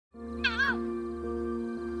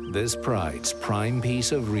This pride's prime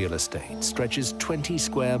piece of real estate stretches 20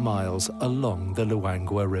 square miles along the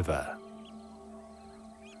Luangwa River.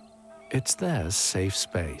 It's their safe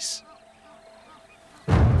space.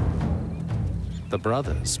 The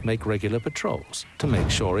brothers make regular patrols to make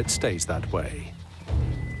sure it stays that way.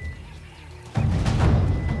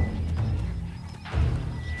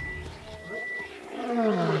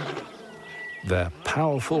 Their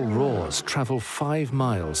powerful roars travel 5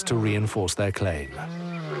 miles to reinforce their claim.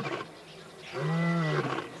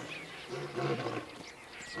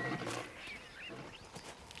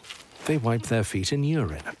 They wipe their feet in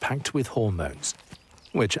urine packed with hormones,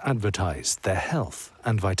 which advertise their health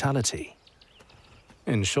and vitality,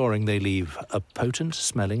 ensuring they leave a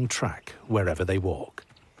potent-smelling track wherever they walk.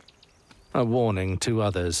 A warning to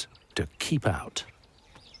others to keep out.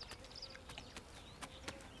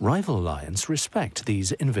 Rival lions respect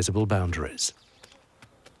these invisible boundaries.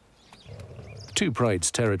 Two prides'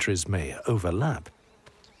 territories may overlap,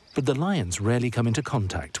 but the lions rarely come into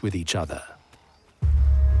contact with each other.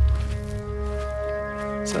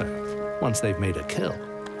 So, once they've made a kill,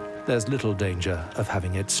 there's little danger of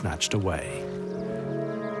having it snatched away.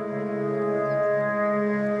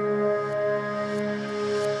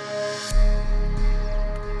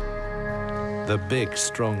 The big,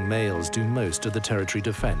 strong males do most of the territory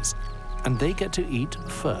defense, and they get to eat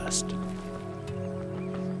first.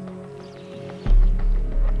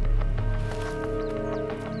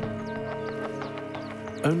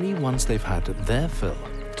 Only once they've had their fill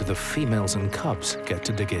do the females and cubs get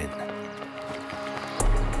to dig in.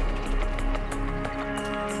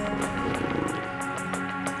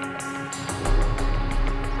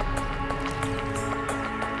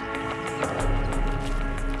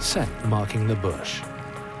 Scent marking the bush,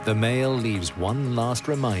 the male leaves one last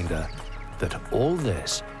reminder that all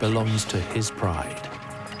this belongs to his pride.